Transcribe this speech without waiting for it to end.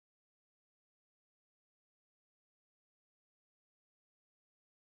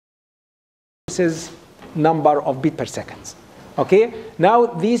is number of bit per second. Okay. Now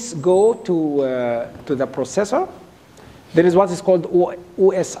these go to the processor. There is what is called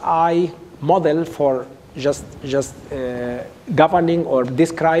OSI model for just governing or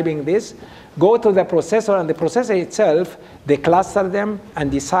describing this. Go to the processor, and the processor itself, they cluster them and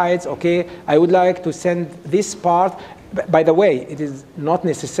decides, okay, I would like to send this part. By the way, it is not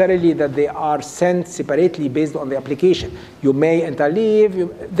necessarily that they are sent separately based on the application. You may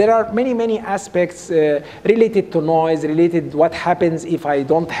interleave. There are many, many aspects related to noise, related to what happens if I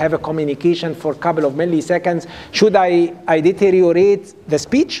don't have a communication for a couple of milliseconds. Should I deteriorate the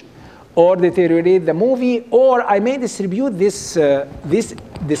speech or deteriorate the movie, or I may distribute this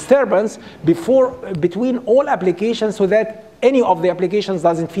disturbance between all applications so that any of the applications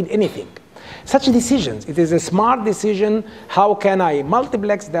doesn't feel anything. Such decisions, it is a smart decision. How can I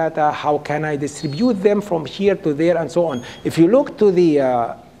multiplex data? How can I distribute them from here to there, and so on? If you look to the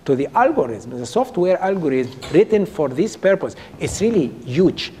algorithm, the software algorithm written for this purpose, it's really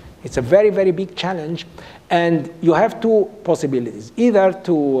huge. It's a very, very big challenge. And you have two possibilities: either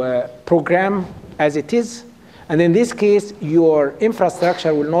to program as it is, and in this case, your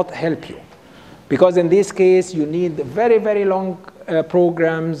infrastructure will not help you. Because in this case, you need very, very long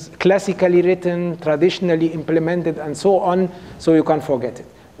programs, classically written, traditionally implemented, and so on, so you can forget it.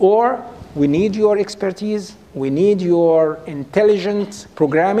 Or we need your expertise. We need your intelligent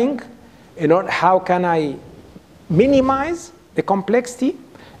programming. How can I minimize the complexity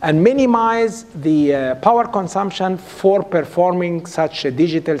and minimize the power consumption for performing such a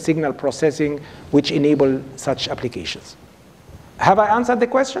digital signal processing which enable such applications? Have I answered the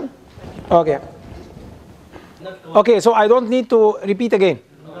question? Okay. Okay, so I don't need to repeat again.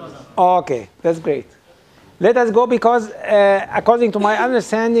 Okay, that's great. Let us go, because according to my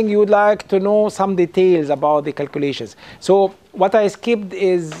understanding, you would like to know some details about the calculations. So what I skipped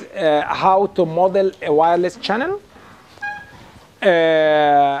is how to model a wireless channel,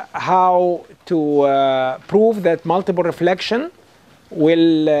 how to prove that multiple reflection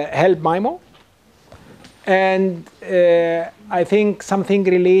will help MIMO, and I think something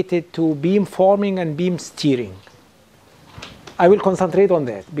related to beam forming and beam steering. I will concentrate on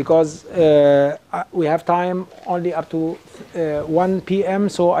that because we have time only up to 1 p.m.,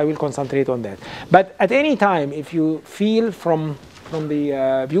 so I will concentrate on that. But at any time, if you feel from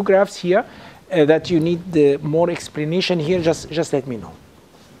the view graphs here that you need more explanation here, just let me know.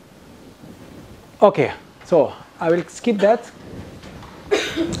 Okay, so I will skip that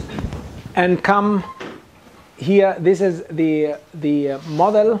and come here. This is the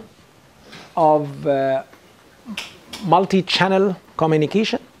model of multi-channel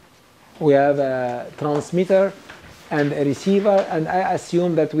communication. We have a transmitter and a receiver, and I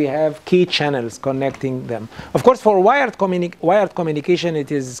assume that we have key channels connecting them. Of course, for wired communication,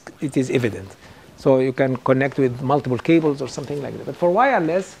 it is evident. So you can connect with multiple cables or something like that. But for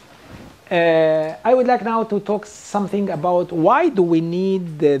wireless, I would like now to talk something about why do we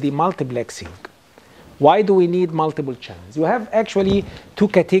need the multiplexing? Why do we need multiple channels? You have actually two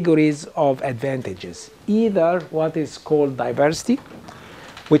categories of advantages. Either what is called diversity,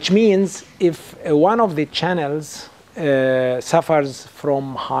 which means if one of the channels suffers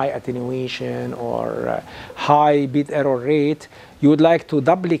from high attenuation or high bit error rate, you would like to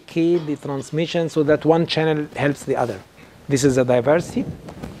duplicate the transmission so that one channel helps the other. This is a diversity.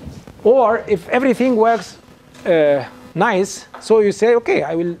 Or if everything works nice, so you say, okay,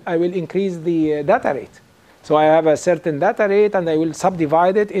 I will increase the data rate. So I have a certain data rate, and I will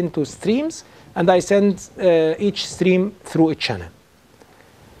subdivide it into streams, and I send each stream through a channel.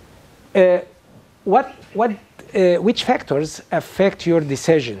 Which factors affect your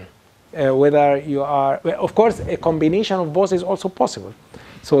decision? Whether you are, well, of course, a combination of both is also possible.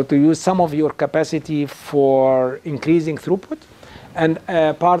 So to use some of your capacity for increasing throughput, and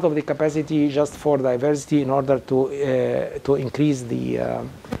part of the capacity just for diversity in order to increase the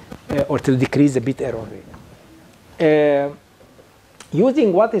or to decrease the bit error rate.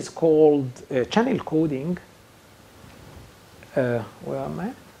 Using what is called channel coding. Where am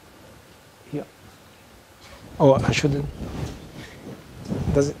I? Here. Oh, I shouldn't.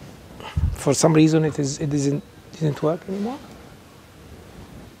 Does it? For some reason, it didn't work anymore.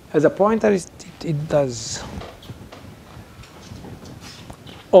 As a pointer, it does.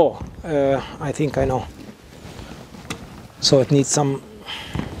 Oh, I think I know. So it needs some.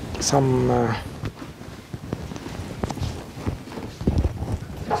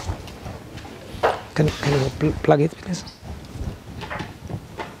 Can you plug it, please?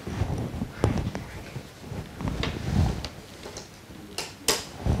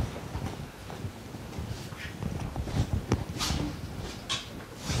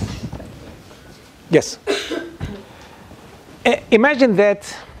 Yes. Imagine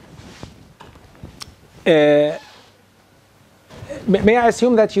that. May I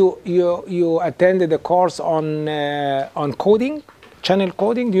assume that you attended a course on coding, channel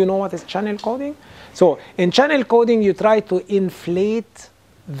coding? Do you know what is channel coding? So in channel coding, you try to inflate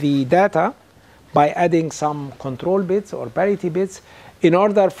the data by adding some control bits or parity bits in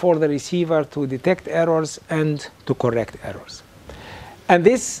order for the receiver to detect errors and to correct errors. And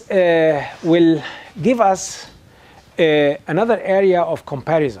this will give us another area of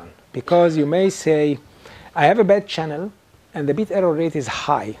comparison, because you may say, I have a bad channel and the bit error rate is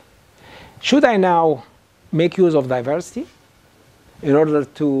high. Should I now make use of diversity in order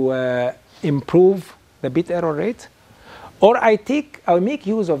to improve the bit error rate? Or I'll make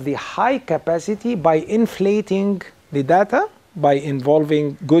use of the high capacity by inflating the data, by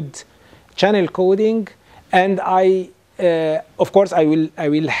involving good channel coding, and of course I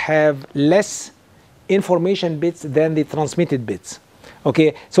will have less information bits than the transmitted bits.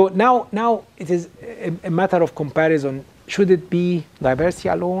 Okay, so now it is a matter of comparison. Should it be diversity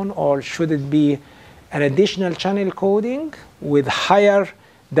alone, or should it be an additional channel coding with higher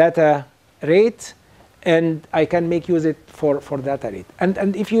data rate, and I can make use it for data rate.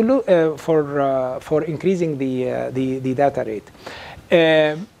 And if you look for increasing the data rate,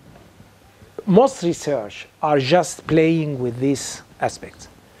 most research are just playing with these aspects.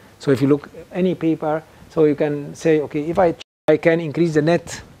 So if you look any paper, so you can say, okay, if I can increase the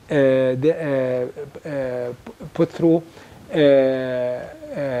net put through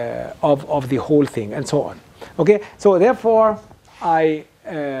of the whole thing, and so on. Okay, so therefore I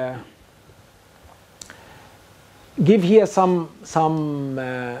give here some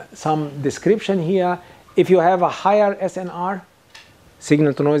description here. If you have a higher SNR,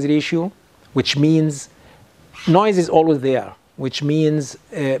 signal to noise ratio, which means noise is always there, which means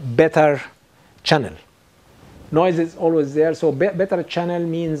better channel. Noise is always there, so better channel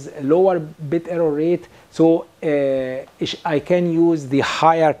means lower bit error rate. So I can use the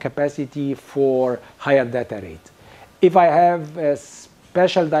higher capacity for higher data rate. If I have a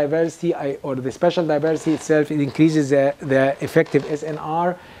special diversity, or the special diversity itself, it increases the effective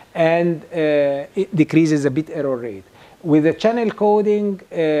SNR and it decreases the bit error rate. With the channel coding,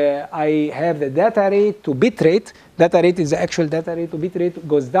 I have the data rate to bit rate. Data rate is the actual data rate to bit rate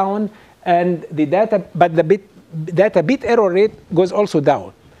goes down, and the data, but the data bit error rate goes also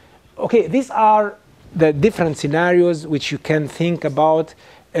down. Okay, these are the different scenarios which you can think about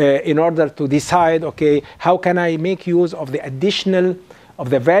in order to decide, okay, how can I make use of the additional, of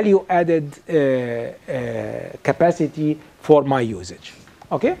the value added capacity for my usage.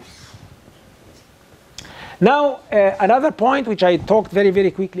 Okay? Now, another point which I talked very, very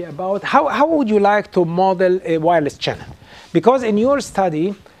quickly about, how would you like to model a wireless channel? Because in your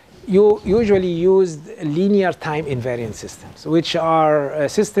study, you usually used linear time invariant systems, which are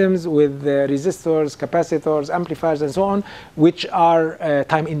systems with resistors, capacitors, amplifiers, and so on, which are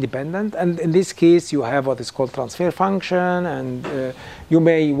time independent. And in this case, you have what is called transfer function, and you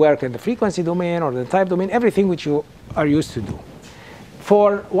may work in the frequency domain or the type domain, everything which you are used to do.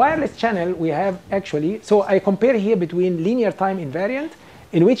 For wireless channel, we have actually, so I compare here between linear time invariant,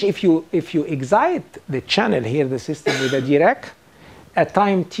 in which if you excite the channel here, the system with a Dirac, at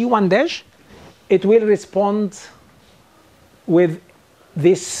time t1 dash, it will respond with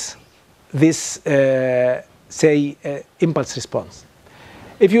this impulse response.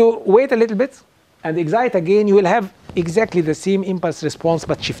 If you wait a little bit and excite again, you will have exactly the same impulse response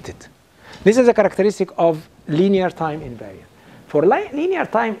but shifted. This is a characteristic of linear time invariant. For linear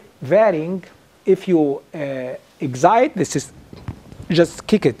time varying, if you excite the system, just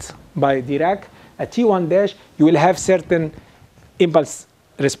kick it by Dirac at t1 dash, you will have certain impulse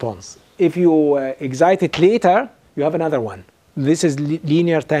response. If you excite it later, you have another one. This is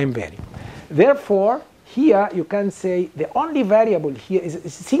linear time varying. Therefore, here you can say the only variable here is a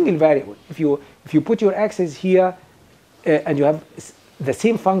single variable. If you put your axis here and you have the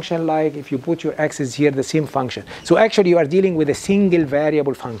same function, like if you put your axis here, the same function. So actually you are dealing with a single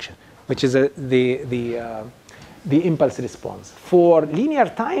variable function, which is the impulse response. For linear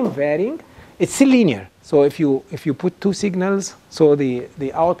time varying, it's still linear. So if you put two signals, so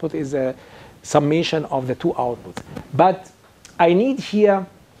the output is a summation of the two outputs. But I need here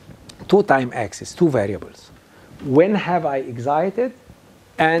two time axes, two variables. When have I excited,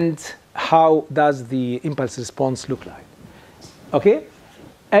 and how does the impulse response look like? Okay,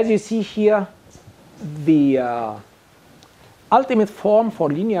 as you see here, the ultimate form for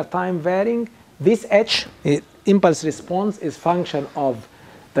linear time varying, this H, impulse response, is function of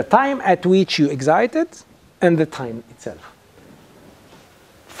the time at which you excited and the time itself.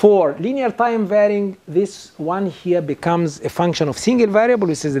 For linear time varying, this one here becomes a function of single variable,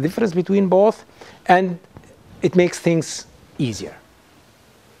 which is the difference between both, and it makes things easier.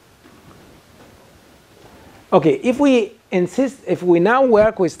 Okay, if we insist, if we now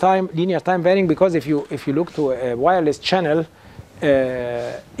work with linear time varying, because if you look to a wireless channel,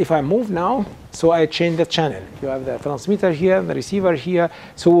 if I move now, so I change the channel. You have the transmitter here, the receiver here.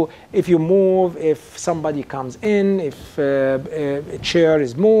 So if you move, if somebody comes in, if a chair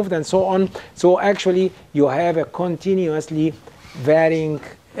is moved, and so on. So actually, you have a continuously varying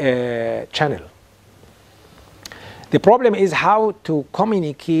channel. The problem is how to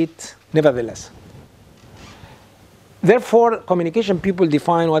communicate nevertheless. Therefore, communication people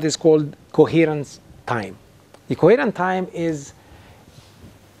define what is called coherence time. The coherent time is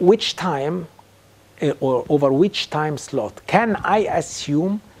which time or over which time slot can I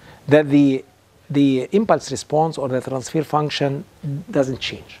assume that the impulse response or the transfer function doesn't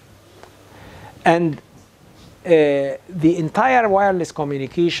change. And the entire wireless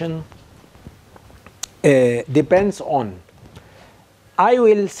communication depends on, I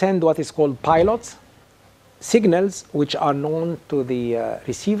will send what is called pilots, signals which are known to the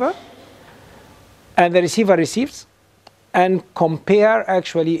receiver, and the receiver receives and compare,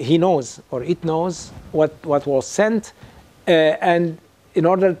 actually he knows or it knows what was sent, and in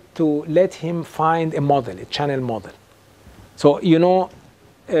order to let him find a model, a channel model. So you know,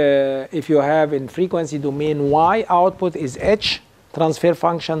 if you have in frequency domain y, output is h transfer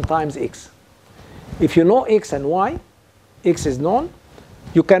function times x. If you know x and y, x is known,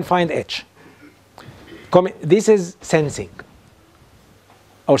 you can find h. This is sensing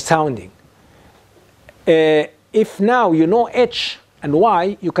or sounding. If now you know h and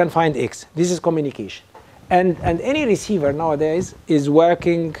y, you can find x. This is communication. And any receiver nowadays is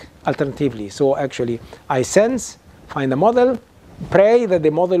working alternatively. So actually, I sense, find a model, pray that the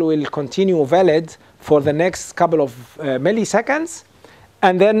model will continue valid for the next couple of milliseconds,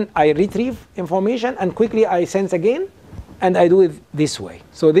 and then I retrieve information, and quickly I sense again, and I do it this way.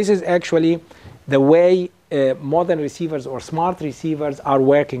 So this is actually the way modern receivers or smart receivers are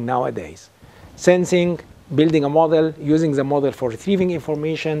working nowadays. Sensing, building a model, using the model for retrieving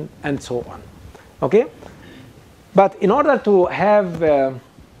information, and so on. Okay? But in order to have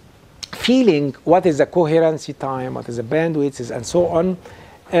feeling what is the coherency time, what is the bandwidth, and so on,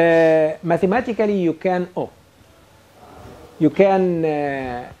 mathematically you can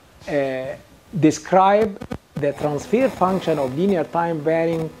describe the transfer function of linear time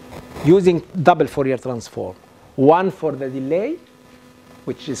varying using double Fourier transform. One for the delay,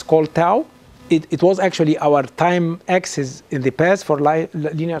 which is called tau. It was actually our time axis in the past for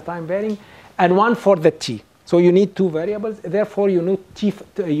linear time varying, and one for the t. So you need two variables. Therefore, you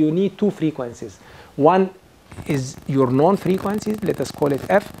need two frequencies. One is your known frequencies, let us call it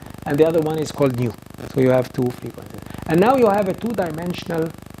f, and the other one is called nu. So you have two frequencies. And now you have a two-dimensional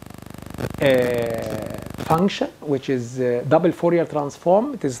function, which is double Fourier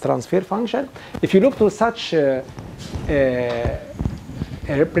transform. It is a transfer function. If you look to such a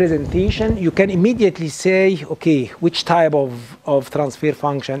representation, you can immediately say, okay, which type of transfer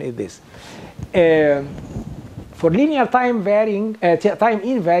function is this? For linear time varying, time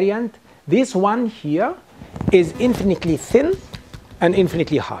invariant, this one here is infinitely thin and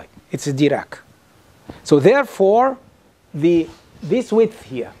infinitely high. It's a Dirac. So therefore, this width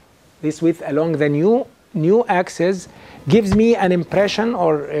here, this width along the new axis gives me an impression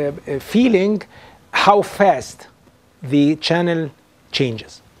or a feeling how fast the channel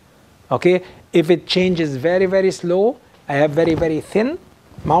changes. Okay, if it changes very, very slow, I have very, very thin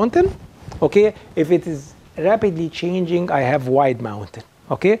mountain. Okay, if it is rapidly changing, I have wide mountain.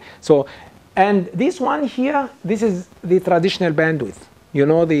 Okay, so, and this one here, this is the traditional bandwidth. You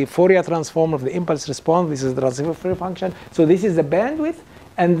know, the Fourier transform of the impulse response, this is the transfer function. So this is the bandwidth,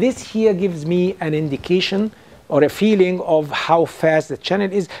 and this here gives me an indication or a feeling of how fast the channel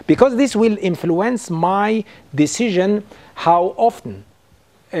is, because this will influence my decision how often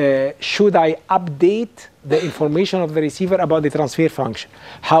should I update the information of the receiver about the transfer function.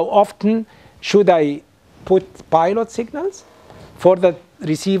 How often should I put pilot signals for the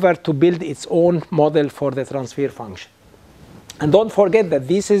receiver to build its own model for the transfer function. And don't forget that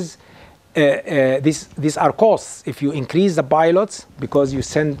this is these are costs. If you increase the pilots because you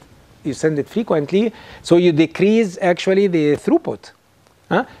send it frequently, so you decrease actually the throughput.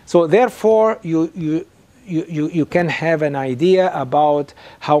 So therefore, you can have an idea about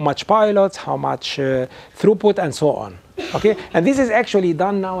how much pilots, how much throughput, and so on. Okay, and this is actually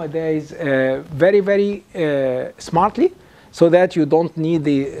done nowadays very, very smartly, so that you don't need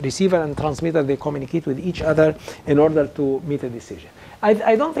the receiver and transmitter. They communicate with each other in order to make a decision.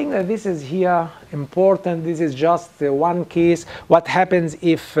 I don't think that this is here important. This is just one case. What happens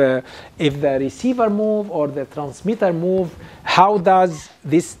if the receiver move or the transmitter move? How does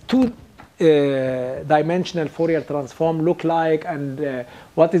this two-dimensional Fourier transform look like, and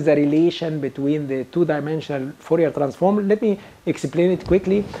what is the relation between the two-dimensional Fourier transform? Let me explain it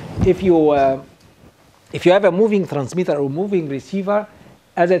quickly. If you have a moving transmitter or moving receiver,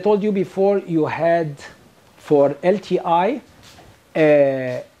 as I told you before, you had for LTI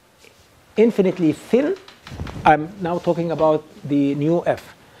infinitely thin. I'm now talking about the new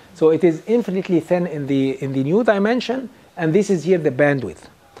f. So it is infinitely thin in the new dimension, and this is here the bandwidth.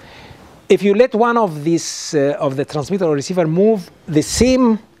 If you let one of these of the transmitter or receiver move, the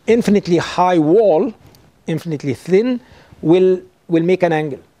same infinitely high wall, infinitely thin, will make an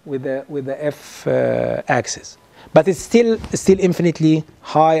angle with the f axis, but it's still infinitely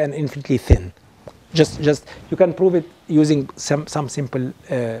high and infinitely thin. Just you can prove it using some simple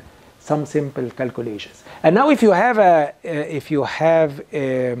calculations. And now if you have a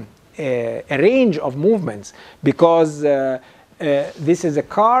range of movements, because this is a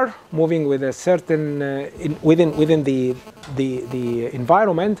car moving with a certain within the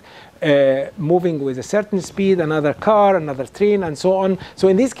environment, moving with a certain speed, another car, another train, and so on. So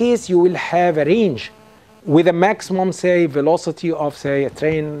in this case, you will have a range with a maximum, say, velocity of, say, a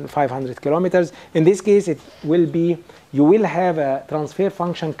train 500 kilometers. In this case, it will be, you will have a transfer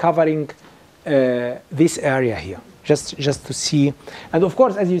function covering this area here, just to see. And of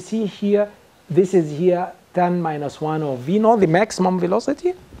course, as you see here, this is here 10 minus 1 of v naught, the maximum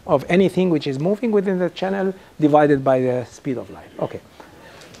velocity of anything which is moving within the channel, divided by the speed of light. Okay.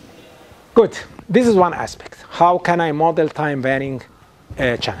 Good. This is one aspect. How can I model time varying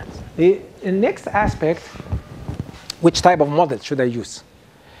channels? The next aspect, which type of model should I use?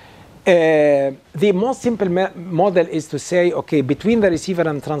 The most simple model is to say, okay, between the receiver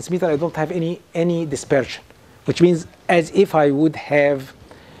and transmitter, I don't have any dispersion, which means as if I would have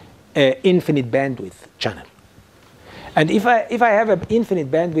infinite bandwidth channel. And if I have an infinite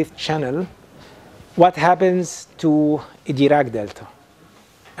bandwidth channel, what happens to a Dirac delta,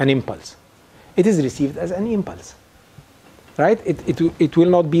 an impulse? It is received as an impulse, right? It will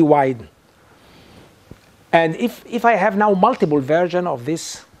not be widened. And if I have now multiple versions of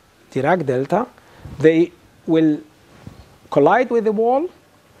this Dirac delta, they will collide with the wall,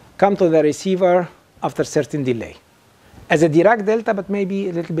 come to the receiver after certain delay, as a Dirac delta, but maybe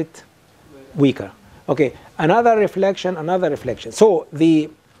a little bit weaker. Okay, another reflection, another reflection. So the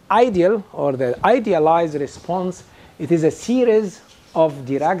ideal or the idealized response, it is a series of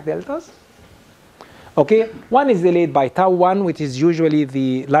Dirac deltas. Okay, one is delayed by tau 1, which is usually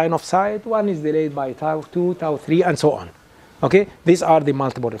the line of sight. One is delayed by tau 2, tau 3, and so on. Okay, these are the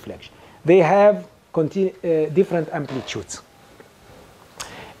multiple reflections. They have different amplitudes.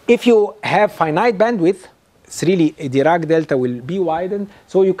 If you have finite bandwidth, it's really a Dirac delta will be widened,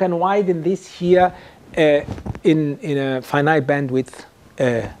 so you can widen this here in a finite bandwidth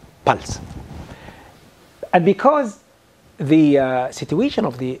pulse. And because the situation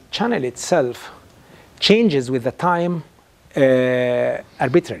of the channel itself changes with the time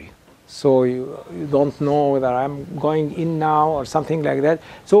arbitrary, so you don't know whether I'm going in now or something like that.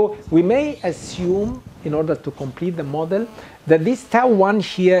 So we may assume, in order to complete the model, that this tau 1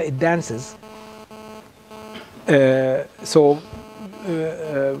 here, it dances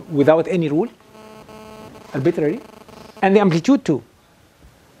without any rule, arbitrary, and the amplitude too.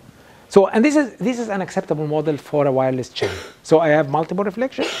 So, and this is an acceptable model for a wireless channel. So I have multiple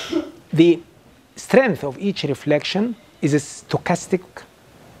reflections. The strength of each reflection is a stochastic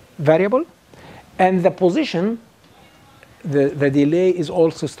variable, and the position, the delay, is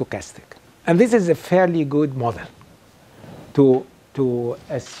also stochastic. And this is a fairly good model to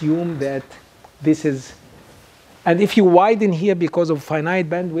assume that this is, and if you widen here because of finite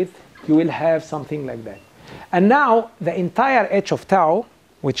bandwidth, you will have something like that. And now the entire h of tau,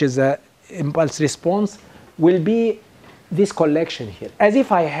 which is a impulse response, will be this collection here, as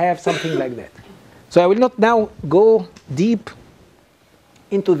if I have something like that. So I will not now go deep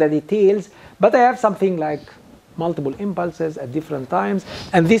into the details, but I have something like multiple impulses at different times,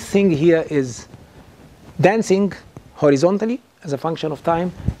 and this thing here is dancing horizontally as a function of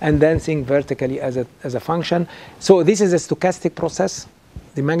time and dancing vertically as a function. So this is a stochastic process,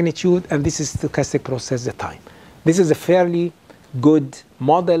 the magnitude, and this is stochastic process, the time. This is a fairly good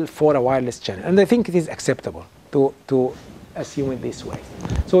model for a wireless channel, and I think it is acceptable to assume it this way.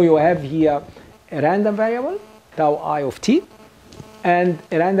 So you have here a random variable, tau I of t, and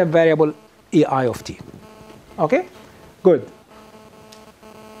a random variable ei of t. Okay? Good.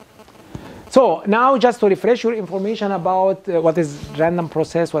 So now just to refresh your information about what is random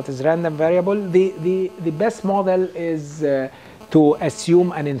process, what is random variable, the best model is to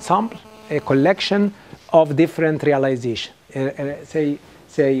assume an ensemble, a collection of different realizations.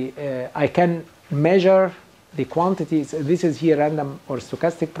 Say I can measure the quantities. This is here random or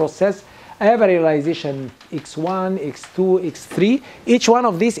stochastic process. I have a realization x1, x2, x3. Each one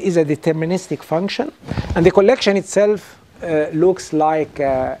of these is a deterministic function. And the collection itself looks like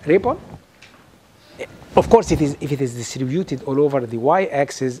a ribbon. Of course, if it is distributed all over the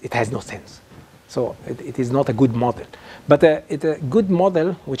y-axis, it has no sense. So it is not a good model. But it's a good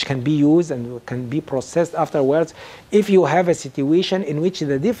model which can be used and can be processed afterwards if you have a situation in which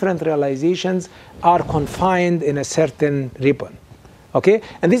the different realizations are confined in a certain ribbon. Okay?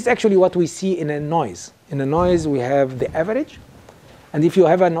 And this is actually what we see in a noise. In a noise, we have the average. And if you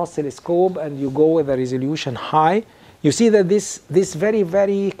have an oscilloscope and you go with a resolution high, you see that this very,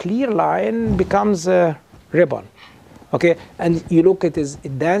 very clear line becomes a ribbon. Okay, and you look at it,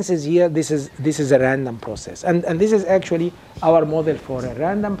 it dances here. This is a random process, and this is actually our model for a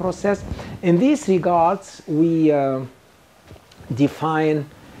random process. In these regards, we define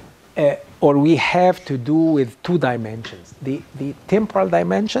or we have to do with two dimensions: the temporal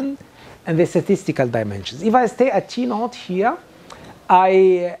dimension and the statistical dimensions. If I stay at t naught here,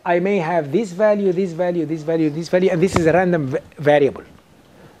 I may have this value, this value, this value, this value, and this is a random variable.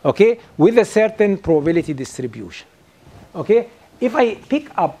 Okay, with a certain probability distribution. Okay, if I pick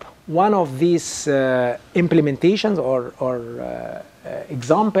up one of these implementations or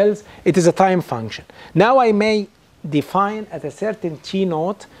examples, it is a time function. Now I may define at a certain t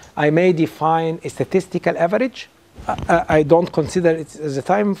naught, I may define a statistical average. I don't consider it as a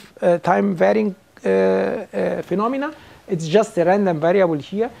time varying phenomena. It's just a random variable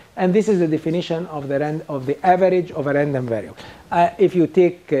here, and this is the definition of the average of a random variable. If you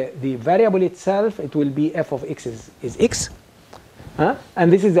take the variable itself, it will be f of x is x,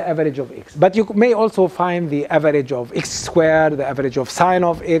 and this is the average of x. But you may also find the average of x squared, the average of sine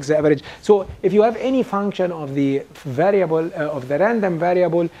of x, the average. So if you have any function of the variable of the random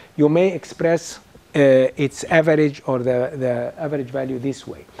variable, you may express its average or the average value this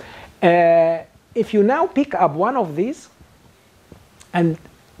way. If you now pick up one of these and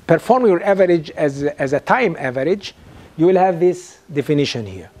perform your average as a time average, you will have this definition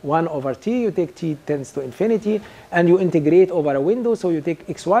here. 1 over t, you take t tends to infinity, and you integrate over a window. So you take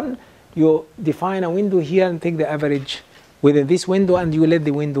x1, you define a window here and take the average within this window, and you let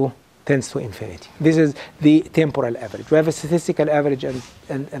the window tends to infinity. This is the temporal average. We have a statistical average and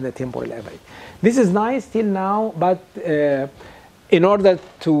a temporal average. This is nice till now, but in order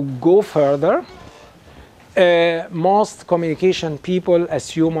to go further, most communication people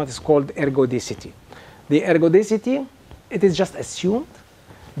assume what is called ergodicity. The ergodicity, it is just assumed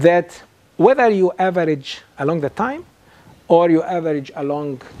that whether you average along the time or you average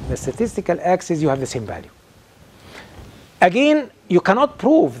along the statistical axis, you have the same value. Again, you cannot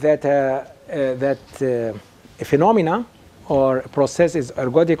prove that a phenomena or a process is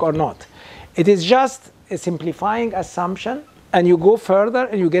ergodic or not. It is just a simplifying assumption, and you go further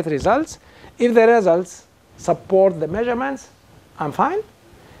and you get results. If the results support the measurements, I'm fine.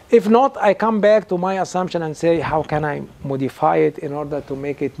 If not, I come back to my assumption and say, how can I modify it in order to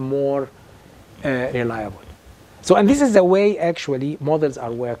make it more reliable? So, and this is the way actually models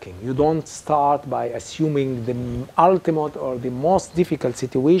are working. You don't start by assuming the ultimate or the most difficult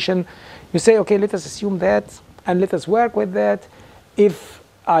situation. You say, okay, let us assume that and let us work with that. If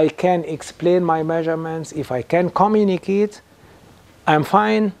I can explain my measurements, if I can communicate, I'm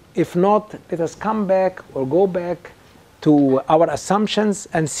fine. If not, let us come back or go back to our assumptions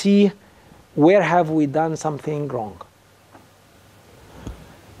and see where have we done something wrong.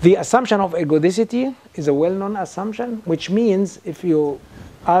 The assumption of ergodicity is a well-known assumption, which means if you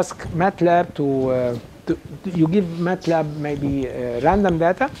ask MATLAB you give MATLAB maybe random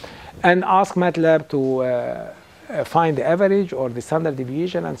data and ask MATLAB to find the average or the standard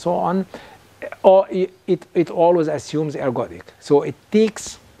deviation and so on, or it always assumes ergodic. So it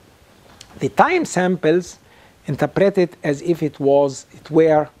takes the time samples, interpret it as if it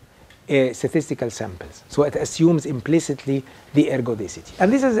were statistical samples. So it assumes implicitly the ergodicity.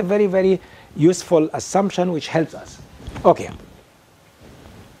 And this is a very, very useful assumption which helps us. Okay.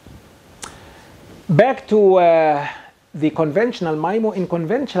 Back to the conventional MIMO. In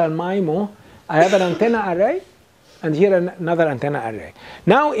conventional MIMO, I have an antenna array and here another antenna array.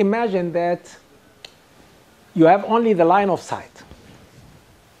 Now imagine that you have only the line of sight.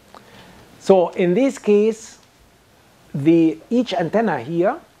 So in this case, each antenna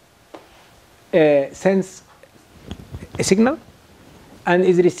here sends a signal, and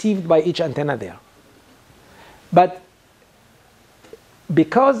is received by each antenna there. But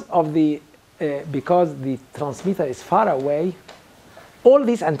because the transmitter is far away, all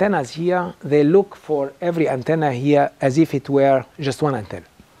these antennas here, they look for every antenna here as if it were just one antenna.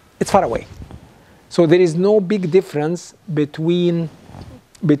 It's far away. So there is no big difference between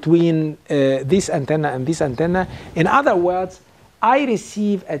this antenna and this antenna. In other words, I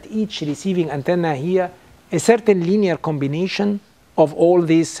receive at each receiving antenna here a certain linear combination of all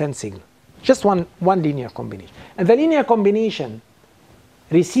these sense signals. Just one linear combination. And the linear combination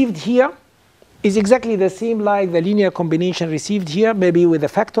received here is exactly the same like the linear combination received here, maybe with a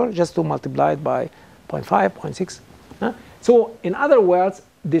factor, just to multiply it by 0.5, 0.6. So in other words,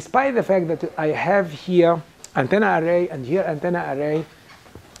 despite the fact that I have here antenna array and here antenna array,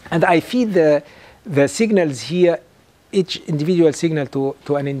 and I feed the signals here, each individual signal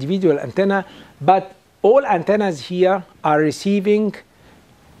to an individual antenna, but all antennas here are receiving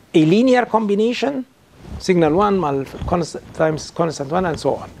a linear combination, signal 1 times constant 1, and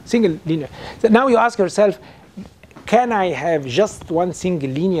so on, single linear. So now you ask yourself, can I have just one single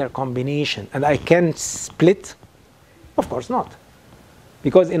linear combination and I can split? Of course not.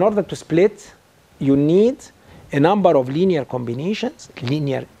 Because in order to split, you need a number of linear combinations,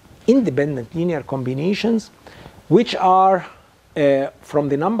 independent linear combinations, which are from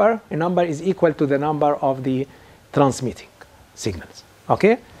the number. A number is equal to the number of the transmitting signals.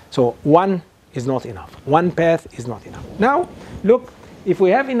 Okay? So one is not enough. One path is not enough. Now, look, if we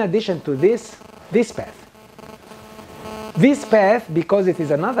have in addition to this path, because it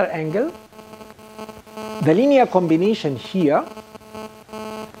is another angle, the linear combination here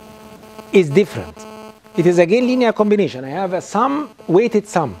is different. It is again linear combination. I have a sum, weighted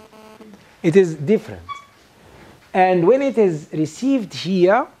sum. It is different. And when it is received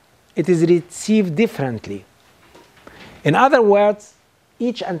here, it is received differently. In other words,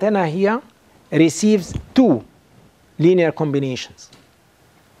 each antenna here receives 2 linear combinations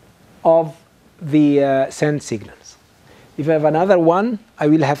of the sent signals. If I have another one, I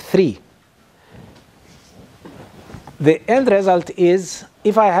will have 3. The end result is,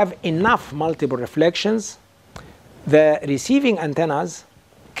 if I have enough multiple reflections, the receiving antennas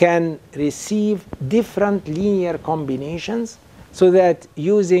can receive different linear combinations, so that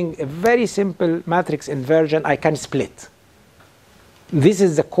using a very simple matrix inversion, I can split. This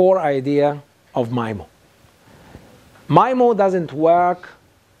is the core idea of MIMO. MIMO doesn't work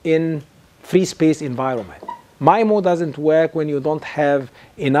in free space environment. MIMO doesn't work when you don't have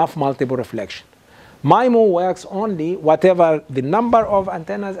enough multiple reflection. MIMO works only whatever the number of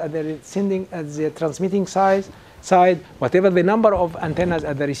antennas at the transmitting side, whatever the number of antennas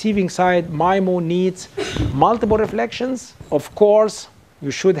at the receiving side. MIMO needs multiple reflections. Of course,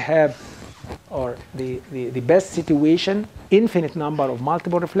 you should have, or the best situation, infinite number of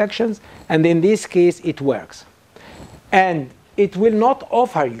multiple reflections, and in this case it works. And it will not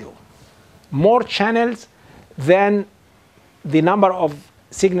offer you more channels than the number of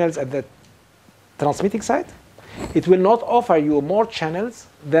signals at the transmitting side. It will not offer you more channels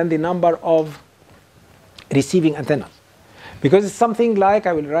than the number of receiving antennas. Because it's something like,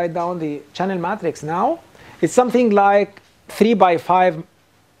 I will write down the channel matrix now, it's something like 3 by 5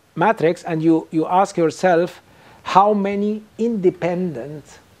 matrix, and you ask yourself, how many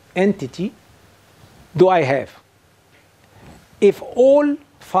independent entity do I have? If all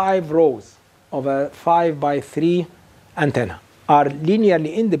 5 rows of a 5 by 3 antenna are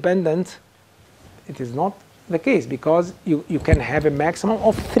linearly independent, it is not the case, because you can have a maximum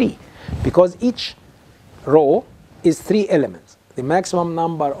of 3, because each row is 3 elements. The maximum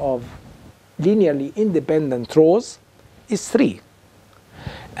number of linearly independent rows is 3.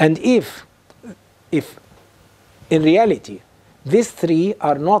 And if in reality these 3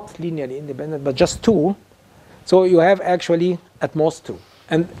 are not linearly independent but just 2, so you have actually at most 2.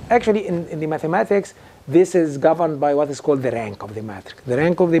 And actually in the mathematics, this is governed by what is called the rank of the matrix. The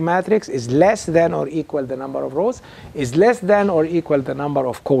rank of the matrix is less than or equal the number of rows, is less than or equal the number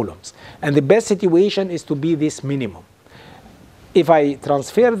of columns. And the best situation is to be this minimum. If I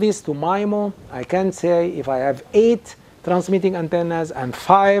transfer this to MIMO, I can say if I have 8 transmitting antennas and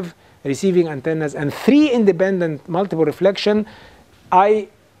 5 receiving antennas and 3 independent multiple reflection, I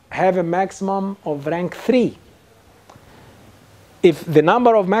have a maximum of rank 3. If the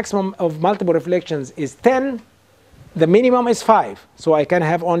number of maximum of multiple reflections is 10, the minimum is 5, so I can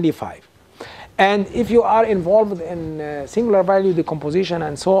have only 5. And if you are involved in singular value decomposition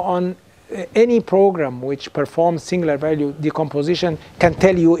and so on, any program which performs singular value decomposition can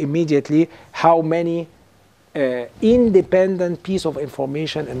tell you immediately how many independent piece of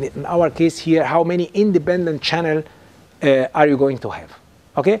information, and in our case here, how many independent channel are you going to have?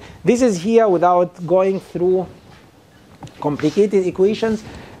 Okay, this is here without going through complicated equations.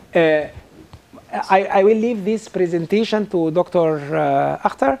 I will leave this presentation to Dr.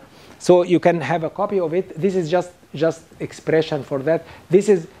 Akhtar, so you can have a copy of it. This is just expression for that. This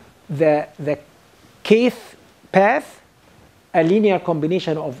is the kth path, a linear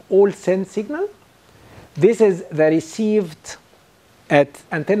combination of all sent signal. This is the received at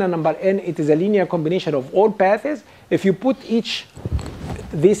antenna number n. It is a linear combination of all paths. If you put each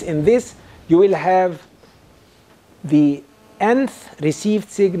this in this, you will have the nth received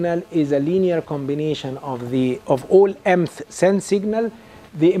signal is a linear combination of all mth sent signal.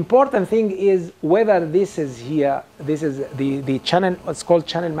 The important thing is whether this is here, this is the channel, it's called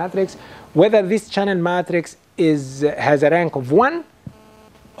channel matrix, whether this channel matrix has a rank of 1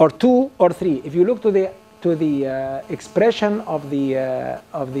 or 2 or 3. If you look to the expression of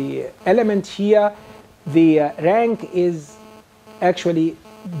the element here, the rank is actually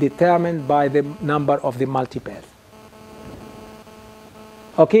determined by the number of the multipath.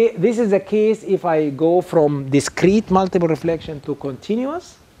 Okay, this is the case if I go from discrete multiple reflection to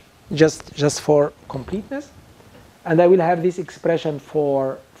continuous, just for completeness, and I will have this expression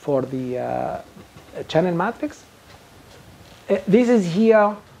for the channel matrix. This is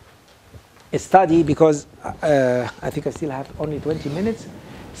here a study, because I think I still have only 20 minutes,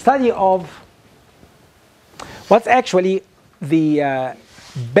 study of what's actually the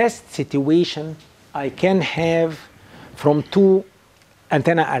best situation I can have from two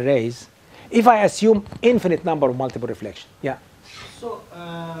antenna arrays if I assume infinite number of multiple reflection. Yeah. So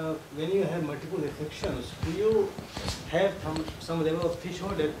when you have multiple reflections, do you have some level of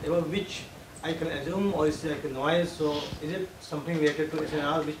threshold above which I can assume, or is it like a noise? So is it something related to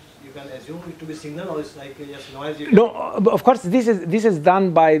SNR which you can assume it to be signal, or is like just noise? No, of course this is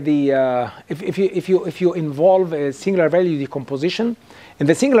done by the if you involve a singular value decomposition. In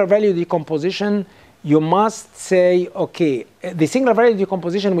the singular value decomposition, you must say, okay, the singular value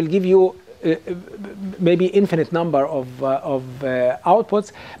decomposition will give you maybe infinite number of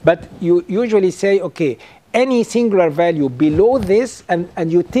outputs, but you usually say, okay, any singular value below this,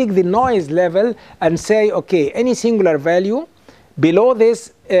 and you take the noise level and say, okay, any singular value below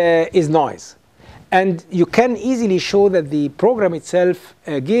this is noise. And you can easily show that the program itself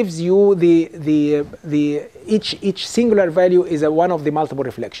gives you each singular value is one of the multiple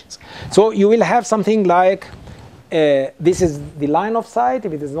reflections. So you will have something like this is the line of sight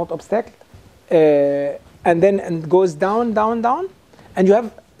if it is not obstacle, and then it goes down, down, down, and you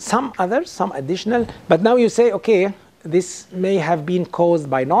have some others, some additional. But now you say, okay, this may have been caused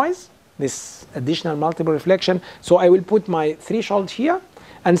by noise, this additional multiple reflection. So I will put my threshold here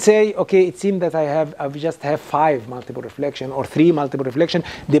and say, okay, it seems that I just have 5 multiple reflection or 3 multiple reflection,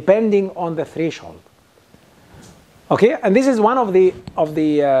 depending on the threshold. Okay, and this is one of the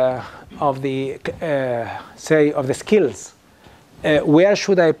skills. Where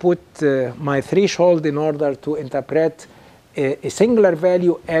should I put my threshold in order to interpret a singular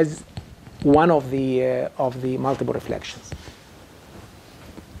value as one of the multiple reflections?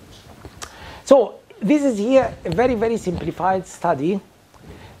 So this is here a very, very simplified study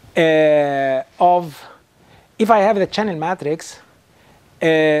of if I have the channel matrix,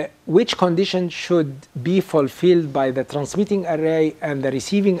 which conditions should be fulfilled by the transmitting array and the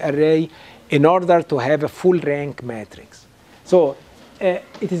receiving array in order to have a full rank matrix. So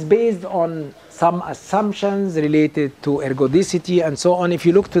it is based on some assumptions related to ergodicity and so on. If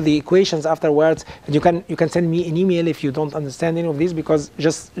you look to the equations afterwards, and you can send me an email if you don't understand any of this, because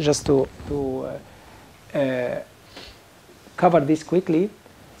just to cover this quickly.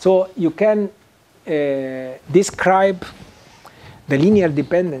 So you can describe the linear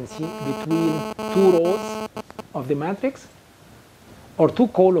dependency between 2 rows of the matrix or 2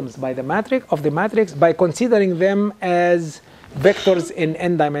 columns by the matrix by considering them as vectors in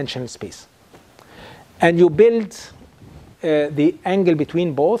n-dimensional space. And you build the angle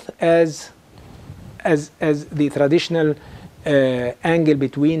between both as the traditional angle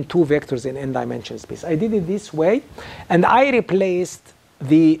between 2 vectors in n-dimensional space. I did it this way, and I replaced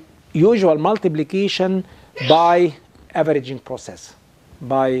the usual multiplication by averaging process,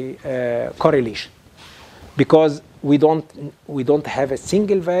 by correlation, because we don't have a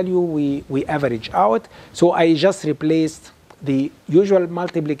single value, we average out. So I just replaced the usual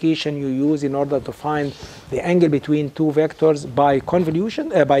multiplication you use in order to find the angle between 2 vectors by convolution,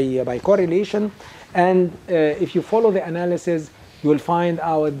 by correlation. And if you follow the analysis, you will find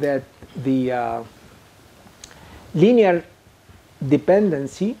out that the linear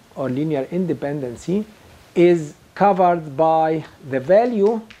dependency or linear independency is covered by the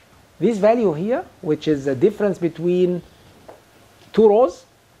value, this value here, which is the difference between two rows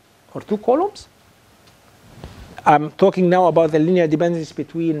or two columns. I'm talking now about the linear dependence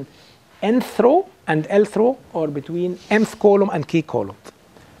between nth row and lth row, or between mth column and k column.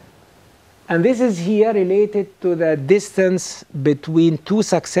 And this is here related to the distance between two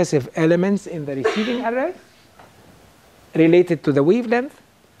successive elements in the receiving array, related to the wavelength,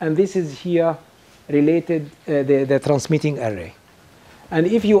 and this is here related the transmitting array. And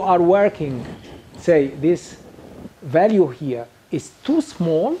if you are working, say this value here is too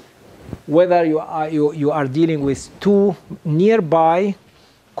small, whether you are dealing with two nearby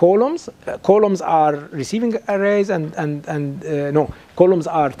columns, columns are receiving arrays no, columns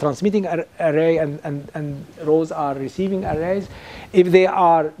are transmitting array and rows are receiving arrays. If they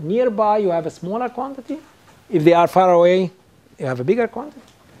are nearby, you have a smaller quantity. If they are far away, you have a bigger quantity.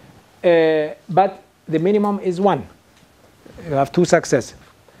 But the minimum is 1. You have two successive.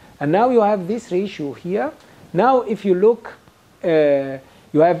 And now you have this ratio here. Now if you look,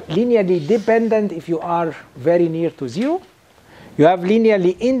 you have linearly dependent if you are very near to 0. You have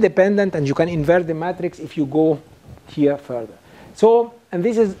linearly independent, and you can invert the matrix if you go here further. So, and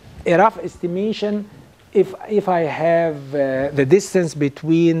this is a rough estimation. If I have the distance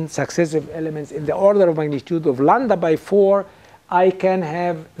between successive elements in the order of magnitude of lambda by 4, I can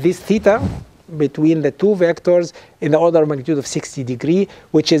have this theta between the two vectors in the order of magnitude of 60 degrees,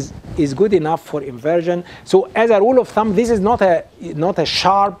 which is good enough for inversion. So as a rule of thumb, this is not a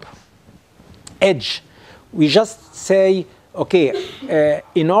sharp edge. We just say, okay,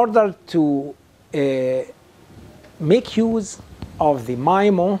 in order to make use of the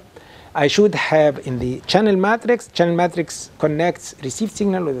MIMO, I should have in the channel matrix connects received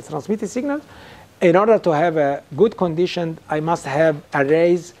signal with the transmitted signal. In order to have a good condition, I must have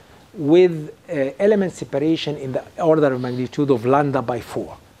arrays with element separation in the order of magnitude of lambda by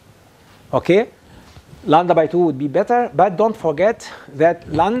 4. Okay? Lambda by 2 would be better, but don't forget that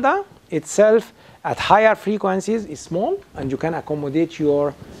lambda itself at higher frequencies is small, and you can accommodate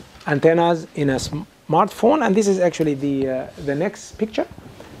your antennas in a smartphone. And this is actually the next picture.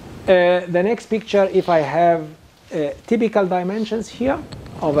 The next picture, if I have typical dimensions here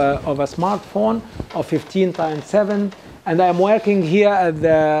of a smartphone of 15 times 7, and I'm working here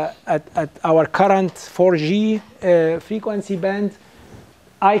at our current 4G frequency band,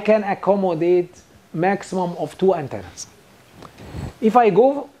 I can accommodate maximum of 2 antennas. If I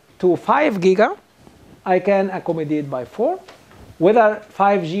go to 5 giga, I can accommodate by 4. Whether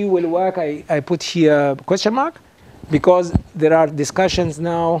 5G will work, I put here question mark, because there are discussions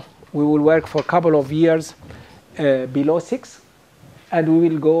now. We will work for a couple of years below 6, and we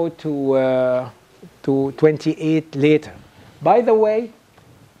will go to 28 later. By the way,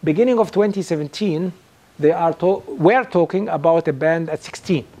 beginning of 2017, we're talking about a band at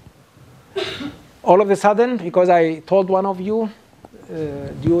 16. All of a sudden, because I told one of you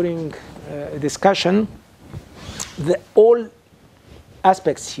during a discussion, all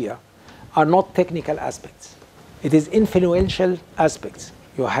aspects here are not technical aspects. It is influential aspects.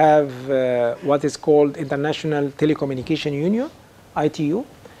 You have what is called International Telecommunication Union, ITU.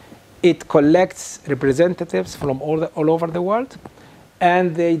 It collects representatives from all over the world,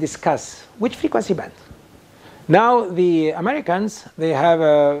 and they discuss which frequency band. Now the Americans, they have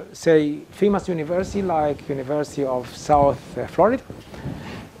a, say, famous university like University of South Florida.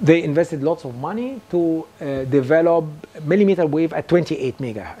 They invested lots of money to develop millimeter wave at 28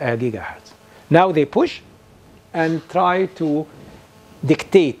 gigahertz. Now they push and try to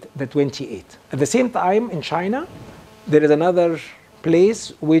dictate the 28. At the same time, in China, there is another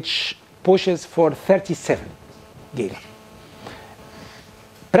place which pushes for 37 giga.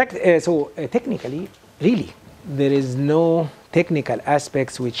 Technically, really, there is no technical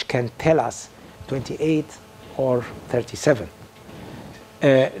aspects which can tell us 28 or 37.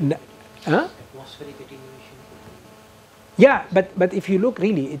 Atmospheric attenuation. Yeah, but if you look,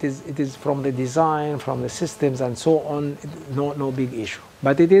 really, it is from the design, from the systems, and so on. No big issue.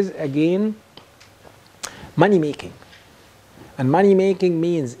 But it is again money making, and money making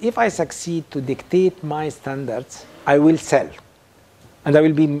means if I succeed to dictate my standards, I will sell, and I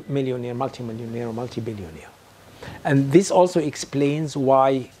will be millionaire, multimillionaire, or multi-billionaire. And this also explains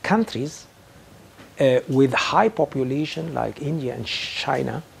why countries with high population like India and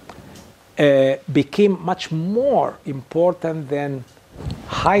China became much more important than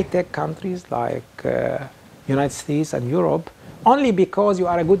high-tech countries like United States and Europe, only because you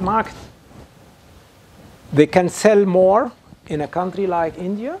are a good market. They can sell more in a country like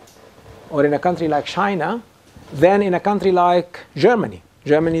India or in a country like China than in a country like Germany.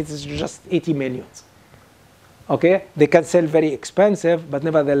 Germany is just 80 million. Okay, they can sell very expensive, but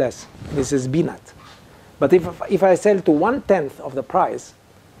nevertheless, this is peanut. But if I sell to 1/10 of the price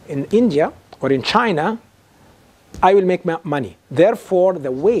in India or in China, I will make money. Therefore,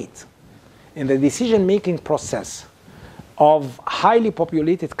 the weight in the decision-making process of highly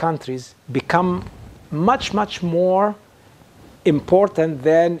populated countries become much, much more important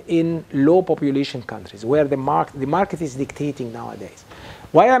than in low population countries, where the market is dictating nowadays.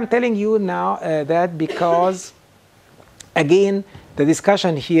 Why I'm telling you now that? Because, again, the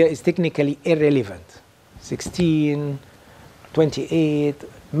discussion here is technically irrelevant. 16, 28,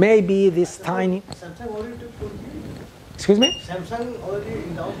 maybe this tiny... Samsung already took 20. Excuse me? Samsung already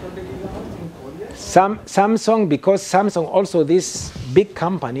in down 20 gigahertz in Korea? Samsung, because Samsung also, these big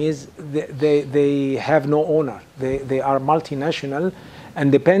companies, they have no owner. They are multinational,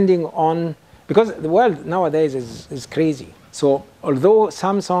 and depending on... Because the world nowadays is crazy. So although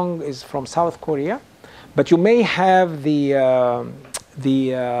Samsung is from South Korea, but you may have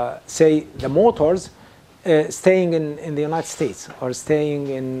say, the motors staying in the United States or staying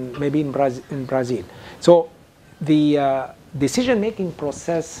in maybe in Brazil. So the decision-making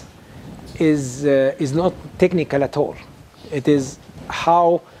process is not technical at all. It is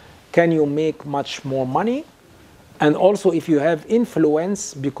how can you make much more money, and also if you have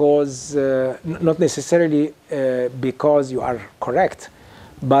influence, because not necessarily because you are correct,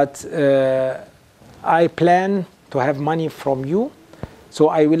 but I plan to have money from you, so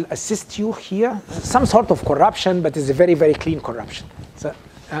I will assist you here. Some sort of corruption, but it's a very, very clean corruption.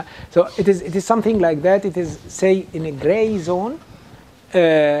 So it is something like that. It is, say, in a gray zone,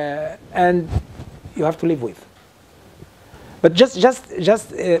 and you have to live with. But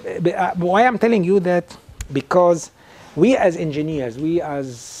why I'm telling you that, because we as engineers, we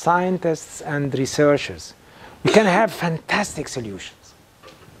as scientists and researchers, we can have fantastic solutions.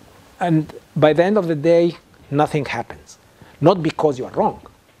 And by the end of the day, nothing happens. Not because you are wrong,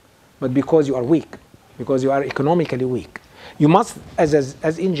 but because you are weak, because you are economically weak. You must, as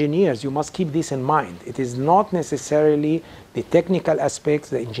engineers, you must keep this in mind. It is not necessarily the technical aspects,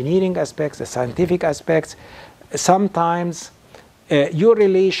 the engineering aspects, the scientific aspects. Sometimes your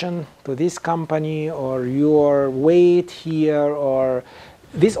relation to this company or your weight here, or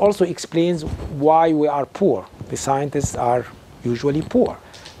this also explains why we are poor. The scientists are usually poor.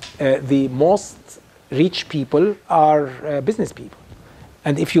 The most rich people are business people.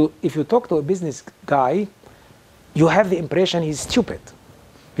 And if you talk to a business guy, you have the impression he's stupid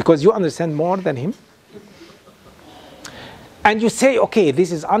because you understand more than him. And you say, okay,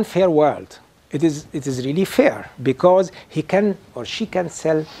 this is unfair world. It is really fair because he can or she can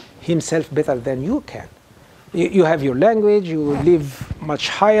sell himself better than you can. You have your language, you live much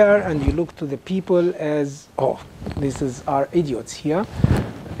higher, and you look to the people as, oh, these are idiots here.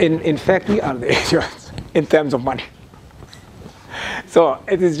 In fact, we are the idiots in terms of money. So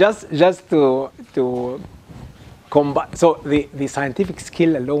it is just to combine. So the scientific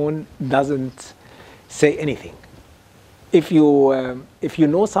skill alone doesn't say anything. If you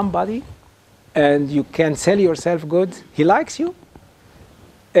know somebody and you can sell yourself good, he likes you,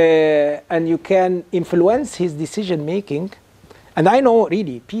 and you can influence his decision making. And I know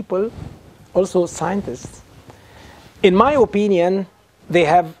really people, also scientists, in my opinion, they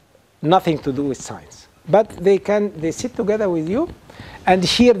have nothing to do with science, but they sit together with you and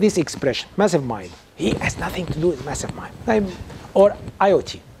hear this expression, massive mind. He has nothing to do with massive mind, or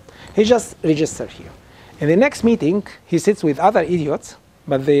IoT. He just registered here. In the next meeting, he sits with other idiots,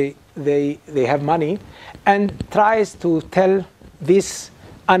 but they have money, and tries to tell these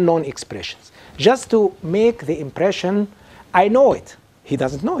unknown expressions, just to make the impression, I know it. He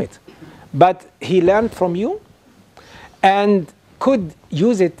doesn't know it, but he learned from you, and could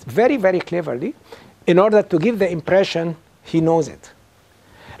use it very, very cleverly in order to give the impression he knows it.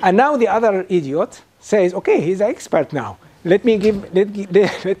 And now the other idiot says, okay, he's an expert now. Let me give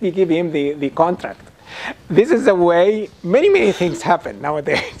him the contract. This is the way many things happen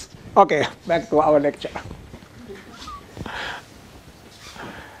nowadays. Okay, back to our lecture.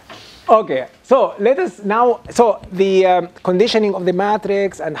 Okay, so let us now, so the conditioning of the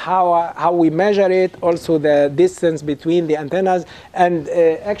matrix and how we measure it, also the distance between the antennas, and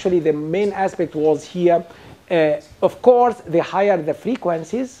actually the main aspect was here. Of course, the higher the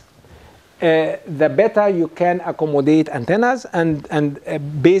frequencies, the better you can accommodate antennas, and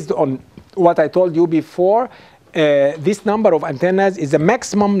based on what I told you before, this number of antennas is the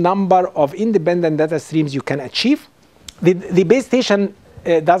maximum number of independent data streams you can achieve. The base station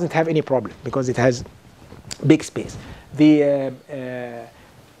doesn't have any problem because it has big space. The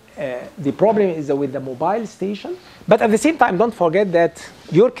problem is with the mobile station, but at the same time, don't forget that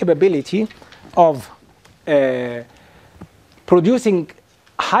your capability of producing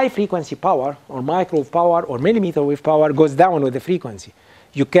high frequency power or microwave power or millimeter wave power goes down with the frequency.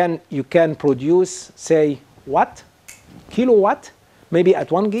 You can produce, say, watt, kilowatt, maybe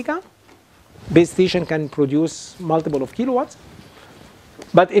at 1 giga. Base station can produce multiple of kilowatts.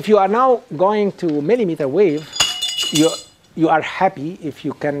 But if you are now going to millimeter wave, you are happy if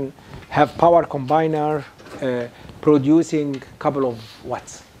you can have power combiner producing a couple of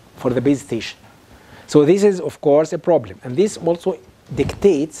watts for the base station. So this is, of course, a problem. And this also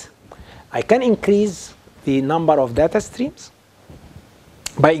dictates I can increase the number of data streams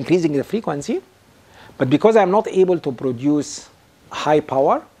by increasing the frequency. But because I'm not able to produce high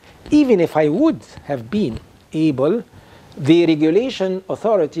power, even if I would have been able, the regulation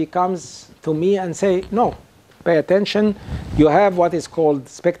authority comes to me and say, no, pay attention. You have what is called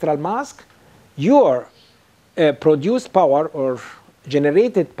spectral mask. Your produced power or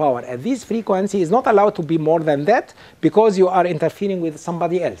generated power at this frequency is not allowed to be more than that because you are interfering with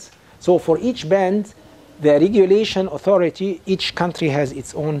somebody else. So for each band, the regulation authority, each country has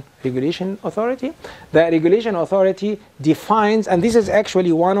its own regulation authority. The regulation authority defines, and this is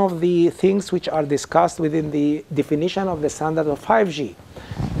actually one of the things which are discussed within the definition of the standard of 5G,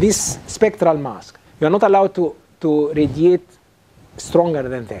 this spectral mask. You are not allowed to radiate stronger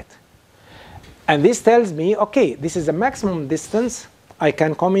than that. And this tells me, okay, this is the maximum distance I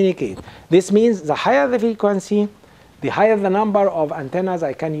can communicate. This means the higher the frequency, the higher the number of antennas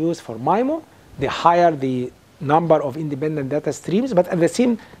I can use for MIMO, the higher the number of independent data streams, but at the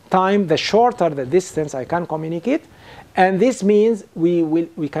same time, the shorter the distance I can communicate. And this means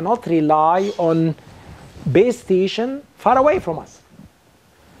we cannot rely on base station far away from us.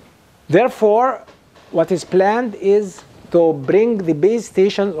 Therefore, what is planned is to bring the base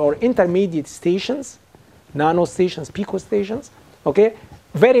stations or intermediate stations, nano stations, pico stations, okay,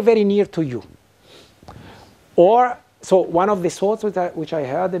 very, very near to you. Or, so one of the thoughts which I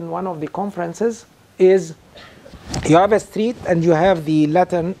heard in one of the conferences is you have a street and you have the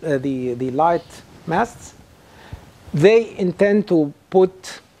light masts. They intend to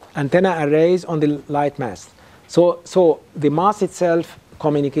put antenna arrays on the light mast. So the mast itself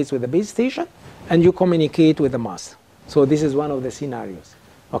communicates with the base station and you communicate with the mast. So this is one of the scenarios.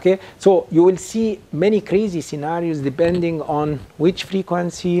 Okay, so you will see many crazy scenarios depending on which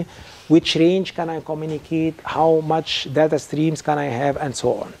frequency, which range can I communicate, how much data streams can I have, and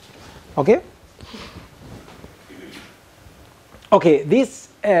so on. Okay? Okay, this,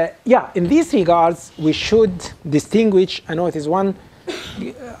 in these regards, we should distinguish, I know it is one,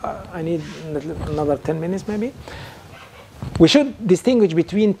 I need another 10 minutes maybe. We should distinguish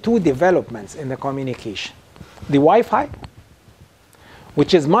between two developments in the communication. The Wi-Fi,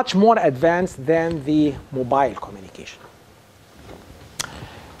 which is much more advanced than the mobile communication.